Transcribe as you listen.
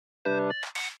We're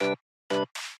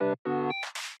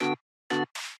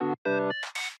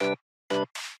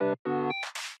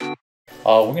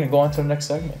gonna go on to the next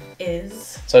segment.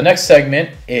 Is. So the next segment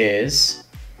is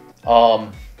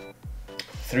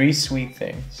 3 sweet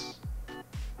things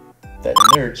that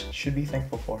nerds should be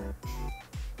thankful for.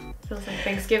 Feels like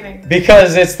Thanksgiving.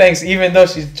 Because it's thanks, even though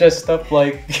she's dressed up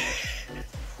like.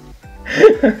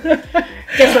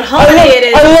 Guess what holiday it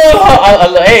is?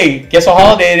 Hey, guess what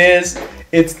holiday it is?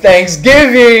 It's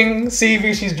Thanksgiving.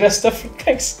 See, she's dressed up for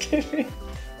Thanksgiving.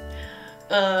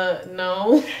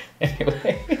 No.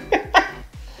 Anyway.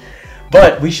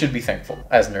 But we should be thankful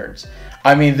as nerds.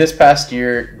 I mean, this past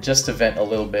year, just to vent a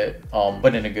little bit,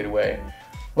 but in a good way.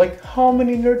 Like, how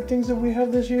many nerd things did we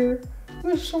have this year?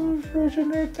 There's so many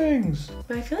freaking nerd things.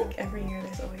 But I feel like every year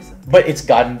there's always something. But it's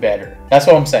gotten better. That's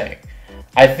what I'm saying.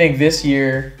 I think this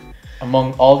year,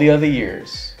 among all the other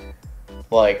years,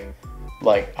 like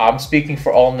I'm speaking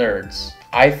for all nerds,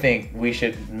 I think we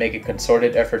should make a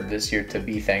concerted effort this year to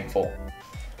be thankful.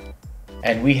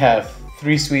 And we have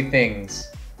 3 sweet things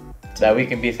that we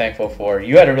can be thankful for.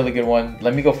 You had a really good one.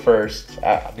 Let me go first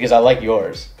because I like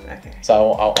yours. Okay.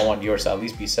 So I want yours to at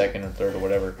least be second or third or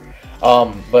whatever.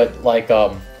 But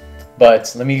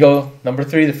let me go number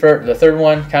 3, the third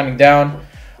one, counting down.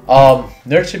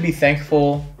 Nerds should be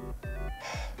thankful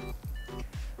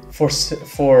for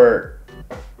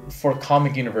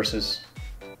comic universes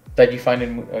that you find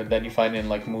in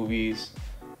like movies,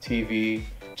 TV,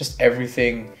 just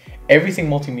everything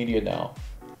multimedia now.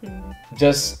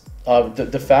 Just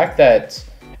the fact that,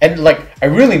 and like I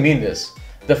really mean this,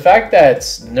 the fact that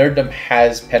nerddom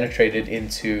has penetrated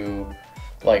into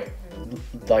like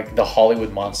the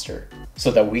Hollywood monster, so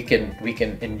that we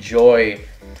can enjoy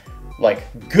like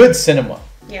good cinema.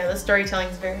 Yeah, the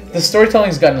storytelling's very good. The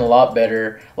storytelling's gotten a lot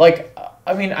better. Like,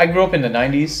 I mean, I grew up in the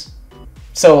 90s,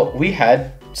 so we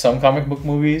had some comic book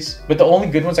movies, but the only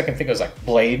good ones I can think of is like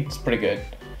Blade. It's pretty good.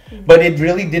 But it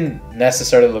really didn't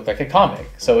necessarily look like a comic.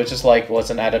 So it's just like, well, it's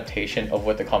an adaptation of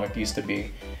what the comic used to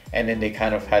be. And then they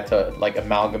kind of had to like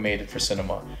amalgamate it for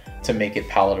cinema to make it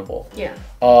palatable. Yeah.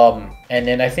 And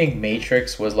then I think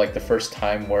Matrix was like the first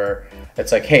time where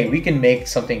it's like, hey, we can make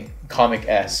something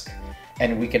comic-esque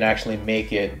and we can actually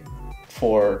make it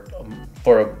for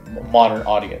a modern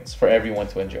audience, for everyone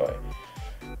to enjoy.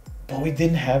 But we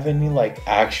didn't have any like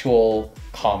actual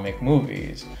comic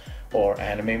movies or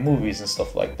anime movies and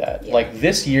stuff like that. Yeah. Like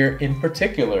this year in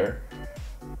particular,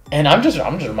 and I'm just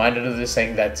reminded of this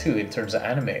saying that too in terms of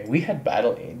anime. We had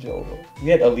Battle Angel. We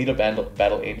had Alita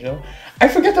Battle Angel. I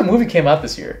forget the movie came out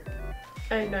this year.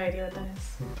 I have no idea what that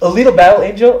is. Alita Battle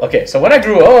Angel? Okay, so when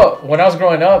I was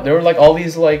growing up, there were like all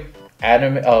these like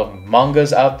anime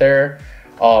mangas out there.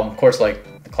 Of course,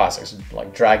 like the classics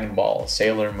like Dragon Ball,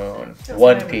 Sailor Moon,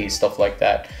 One Piece, stuff like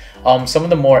that. Some of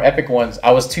the more epic ones,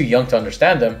 I was too young to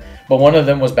understand them, but one of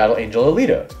them was Battle Angel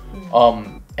Alita.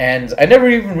 And I never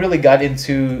even really got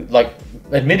into, like,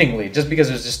 admittingly, just because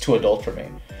it was just too adult for me.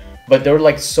 But there were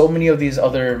like so many of these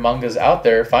other mangas out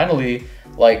there. Finally,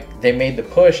 like they made the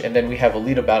push, and then we have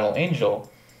Alita Battle Angel,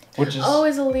 which is is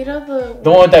Alita the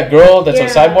one with that girl that's a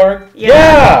cyborg?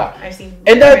 Yeah, I've seen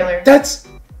the trailer. That's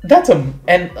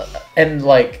and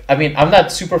like, I mean, I'm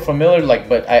not super familiar, like,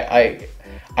 but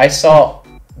I saw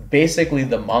basically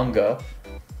the manga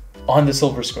on the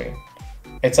silver screen.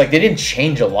 It's like they didn't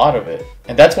change a lot of it,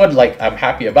 and that's what like I'm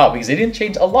happy about, because they didn't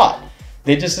change a lot.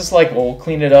 They just like, well, we'll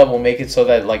clean it up, we'll make it so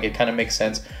that like it kind of makes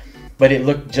sense, but it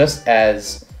looked just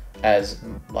as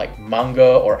like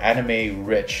manga or anime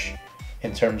rich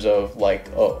in terms of like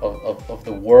of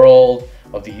the world,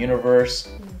 of the universe.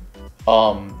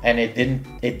 And it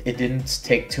didn't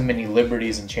take too many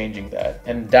liberties in changing that,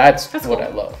 and that's what cool. I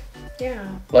love. Yeah,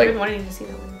 like, I've been wanting to see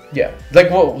that one. Yeah, like,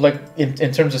 well, like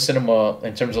in terms of cinema,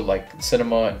 like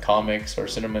cinema and comics or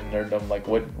cinema and nerddom, like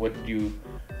what did you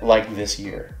like this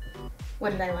year?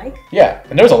 What did I like? Yeah,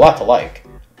 and there was a lot to like.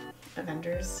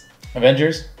 Avengers.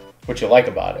 What you like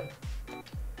about it?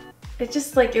 It's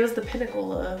just like it was the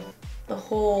pinnacle of the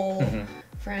whole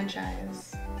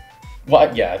franchise.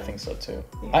 Well, yeah, I think so too.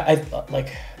 Yeah. I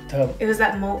like the. It was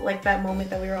that moment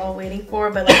that we were all waiting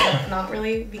for, but like not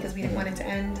really, because we didn't want it to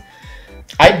end.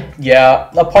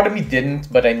 A part of me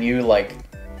didn't, but I knew like,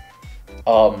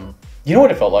 you know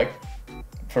what it felt like,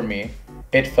 for me.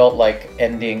 It felt like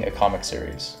ending a comic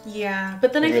series. Yeah,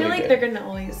 but then I feel like they're gonna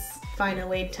always find a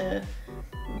way to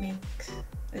make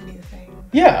a new thing.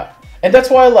 Yeah, and that's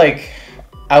why like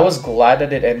I was glad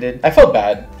that it ended. I felt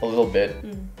bad a little bit,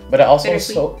 but I also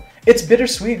it's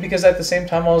bittersweet, because at the same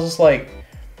time I was just like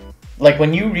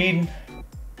when you read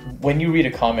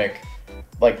a comic,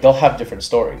 like they'll have different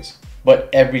stories, but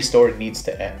every story needs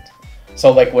to end.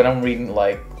 So like when I'm reading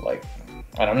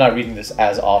and I'm not reading this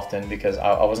as often because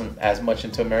I wasn't as much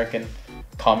into American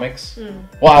comics.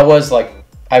 Well, I was,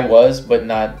 but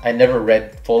not. I never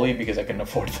read fully because I couldn't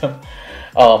afford them,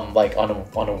 like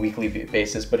on a weekly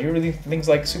basis. But you really things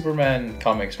like Superman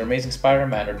comics or Amazing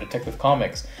Spider-Man or Detective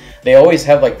Comics, they always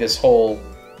have like this whole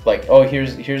like, oh,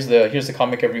 here's the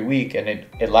comic every week, and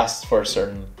it lasts for a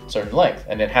certain length,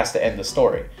 and it has to end the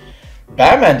story.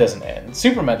 Batman doesn't end,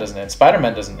 Superman doesn't end,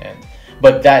 Spider-Man doesn't end,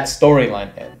 but that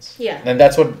storyline ends. Yeah. And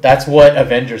that's what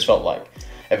Avengers felt like.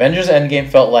 Avengers Endgame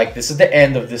felt like this is the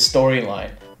end of this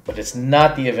storyline, but it's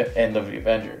not the end of the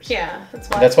Avengers. Yeah, that's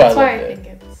why I think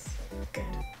it's good.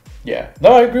 Yeah,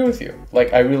 no, I agree with you.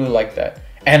 Like, I really like that,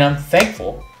 and I'm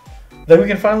thankful that we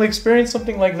can finally experience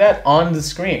something like that on the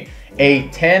screen. A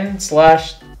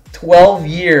 10/12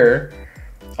 year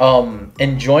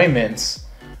enjoyment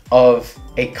of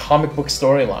a comic book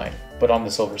storyline, but on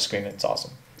the silver screen. It's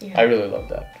awesome. Yeah. I really love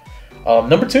that.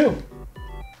 Number 2.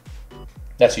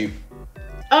 That's you.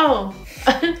 Oh.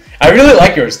 I really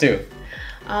like yours too.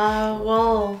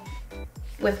 Well,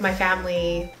 with my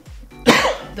family,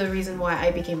 the reason why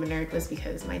I became a nerd was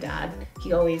because my dad,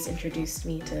 he always introduced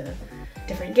me to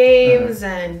different games,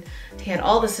 and he had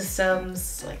all the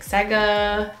systems like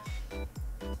Sega,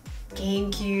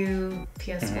 GameCube,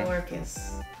 PS4,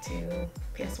 PS2,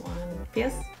 PS1,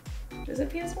 is it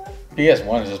PS1?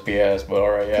 PS1 is just PS, but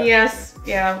alright, yeah. PS,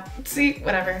 yeah, see,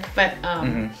 whatever. But,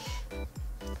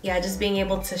 yeah, just being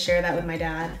able to share that with my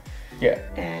dad. Yeah.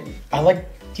 And I like,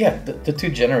 the two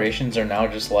generations are now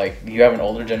just like, you have an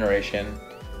older generation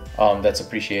that's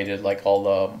appreciated like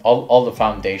all the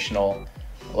foundational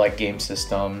like game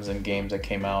systems and games that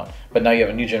came out, but now you have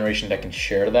a new generation that can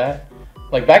share that.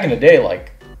 Like back in the day,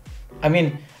 like, I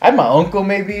mean, I had my uncle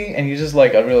maybe, and he's just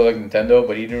like, I really like Nintendo,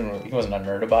 but he wasn't a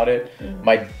nerd about it.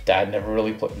 My dad never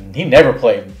really played. He never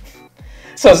played.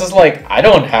 So it's just like, I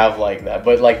don't have like that,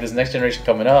 but like this next generation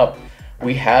coming up,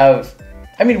 we have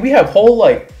whole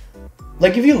like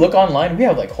if you look online, we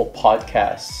have like whole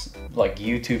podcasts, like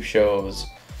YouTube shows,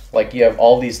 like you have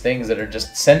all these things that are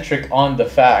just centric on the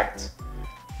fact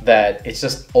that it's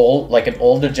just like an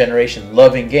older generation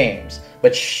loving games,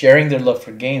 but sharing their love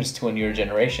for games to a newer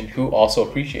generation who also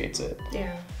appreciates it.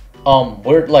 Yeah.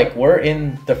 We're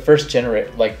in the first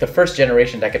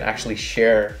generation that can actually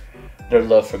share their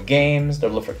love for games,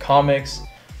 their love for comics,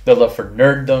 their love for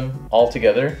nerddom all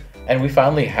together, and we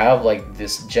finally have like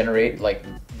this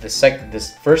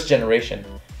first generation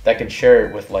that can share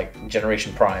it with like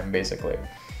Generation Prime, basically,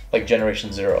 like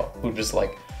Generation Zero, who just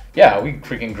like, yeah, we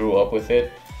freaking grew up with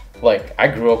it. Like, I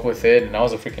grew up with it, and I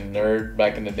was a freaking nerd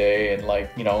back in the day, and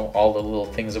like, you know, all the little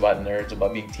things about nerds,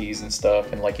 about being teased and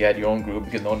stuff, and like, you had your own group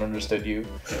because no one understood you.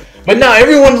 But now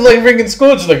everyone's like freaking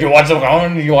school, just like, you watch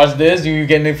this, you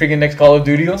get the freaking next Call of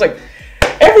Duty. I was like,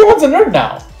 everyone's a nerd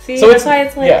now. See, so that's why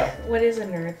it's like, what is a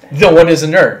nerd then? No, what is a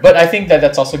nerd? But I think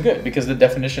that's also good, because the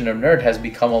definition of nerd has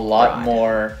become a lot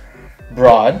more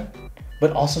broad,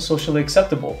 but also socially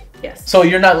acceptable. Yes. So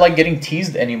you're not like getting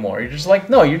teased anymore. You're just like,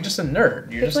 no, you're just a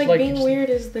nerd. You're it's just like being weird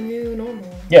is the new normal.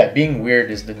 Yeah, being weird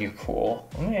is the new cool.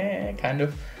 Yeah, kind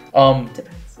of.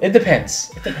 Depends. It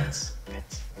depends.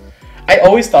 I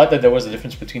always thought that there was a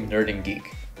difference between nerd and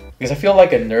geek, because I feel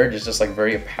like a nerd is just like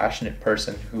a passionate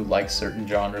person who likes certain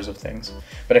genres of things.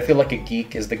 But I feel like a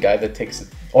geek is the guy that takes it,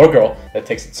 or girl that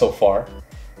takes it so far,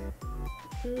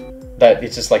 that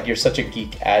it's just like you're such a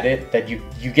geek at it that you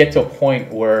get to a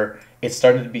point where it's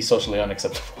starting to be socially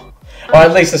unacceptable, or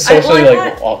at least it's socially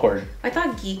awkward. I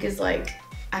thought geek is like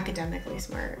academically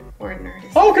smart, or nerd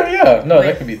is. Oh, okay, yeah, no,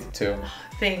 that could be the two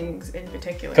things in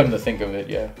particular. Come to think of it,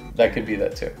 yeah, that could be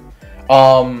that too.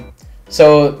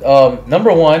 So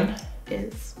number 1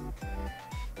 is,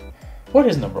 what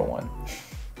is number 1?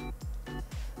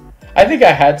 I think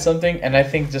I had something, and I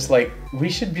think just like we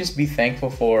should just be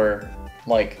thankful for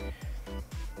like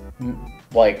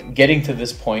getting to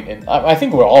this point, and I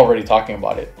think we're already talking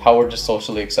about it, how we're just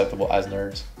socially acceptable as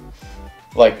nerds,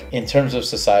 like in terms of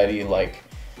society, like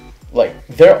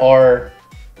there are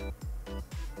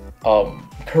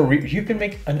career, you can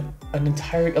make an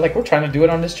entire, like we're trying to do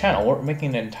it on this channel, we're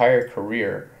making an entire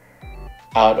career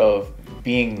out of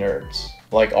being nerds.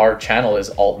 Like our channel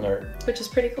is alt nerd, which is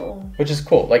pretty cool.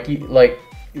 Like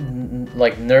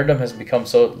nerddom has become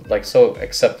so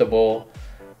acceptable.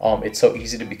 It's so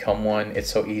easy to become one. It's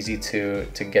so easy to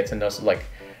get to know, like,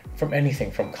 from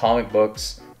anything from comic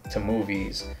books to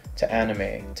movies to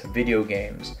anime to video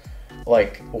games,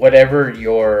 like whatever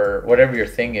your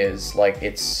thing is, like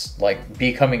it's like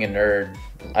becoming a nerd,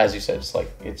 as you said,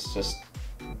 it's just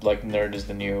like nerd is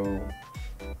the new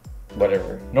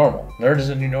whatever normal. Nerd is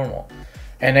the new normal,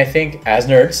 and I think as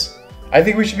nerds, I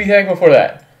think we should be thankful for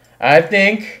that. I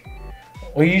think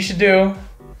what you should do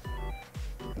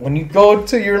when you go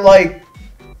to your like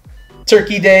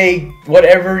turkey day,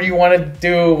 whatever you want to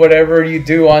do, whatever you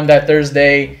do on that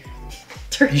Thursday,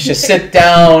 you should sit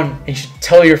down and you should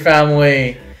tell your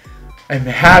family, I'm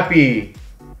happy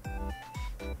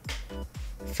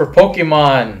for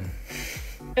Pokemon.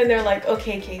 And they're like,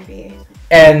 okay, KB.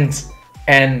 And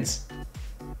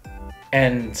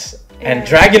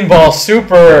Dragon Ball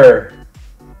Super.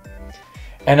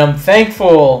 And I'm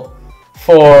thankful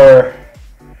for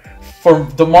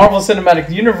the Marvel Cinematic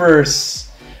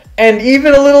Universe. And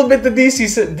even a little bit the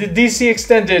DC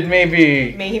extended,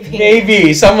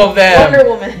 maybe some of them. Wonder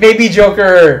Woman, maybe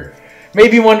Joker,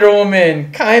 maybe Wonder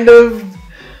Woman, kind of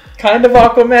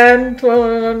Aquaman. I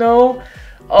don't know.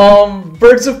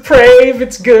 Birds of Prey, if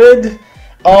it's good.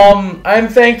 I'm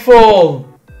thankful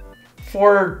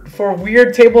for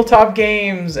weird tabletop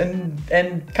games and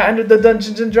kind of the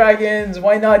Dungeons and Dragons.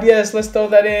 Why not? Yes, let's throw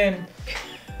that in.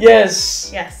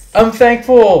 Yes. I'm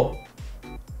thankful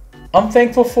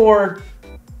for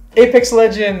Apex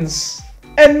Legends,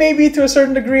 and maybe to a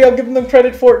certain degree I'll give them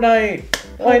credit Fortnite.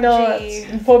 Why not?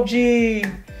 And PUBG,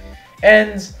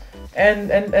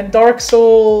 and Dark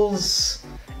Souls,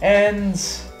 and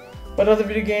what other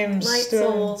video games? Light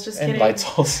Souls, just kidding. Light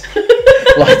Souls.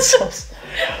 Light Souls.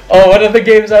 Oh, what other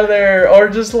games are there? Or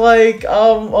just like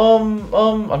I'm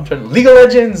trying. League of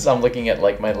Legends. I'm looking at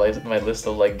like my list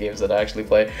of like games that I actually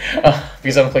play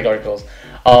because I don't play Dark Souls.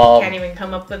 Can't even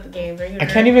come up with the games. Are you I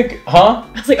can't even. Huh?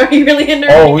 I was like, are you really a nerd?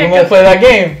 Oh, we won't play that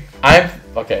game. I'm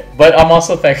okay, but I'm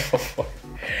also thankful for.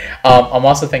 I'm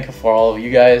also thankful for all of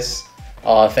you guys.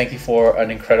 Thank you for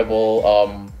an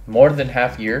incredible more than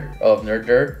half year of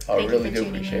NerdDirt. I really do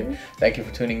appreciate it. Thank you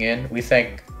for tuning in. We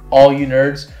thank all you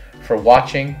nerds for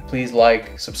watching. Please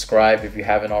like, subscribe if you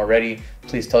haven't already.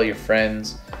 Please tell your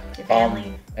friends, your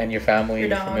family, and your family,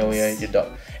 your familia, your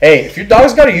dog. Hey, if your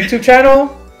dog's got a YouTube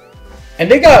channel and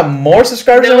they got more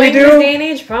subscribers than we do, this day and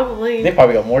age, probably. They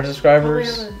probably got more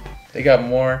subscribers. They got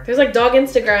more. There's like dog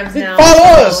Instagrams now.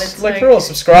 Follow us, like for real.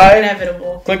 Subscribe.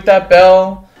 Inevitable. Click that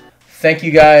bell. Thank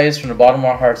you guys from the bottom of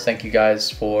our hearts. Thank you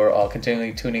guys for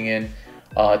continually tuning in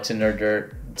to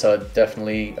NerdDirt. It's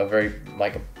definitely a very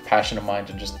a passion of mine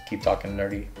to just keep talking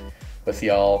nerdy with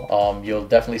y'all. You'll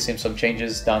definitely see some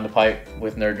changes down the pipe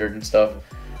with NerdDirt and stuff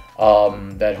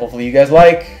that hopefully you guys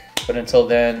like. But until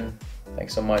then,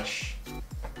 thanks so much.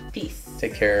 Peace.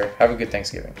 Take care. Have a good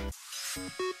Thanksgiving.